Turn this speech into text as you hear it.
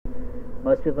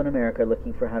Most people in America are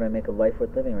looking for how to make a life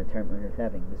worth living, retirement worth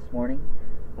having. This morning,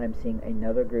 I'm seeing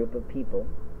another group of people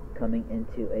coming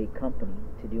into a company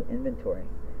to do inventory.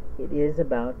 It is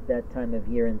about that time of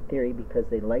year in theory because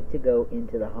they like to go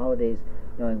into the holidays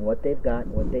knowing what they've got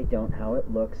and what they don't, how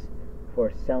it looks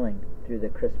for selling through the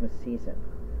Christmas season.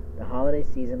 The holiday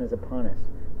season is upon us.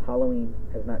 Halloween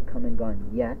has not come and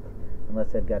gone yet,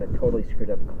 unless I've got a totally screwed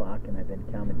up clock and I've been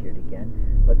commandeered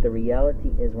again. But the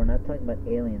reality is we're not talking about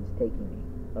aliens taking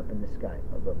me up in the sky,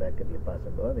 although that could be a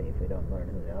possibility if we don't learn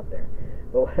who's out there.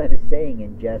 But what I'm saying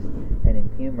in jest and in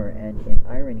humor and in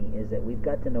irony is that we've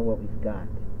got to know what we've got.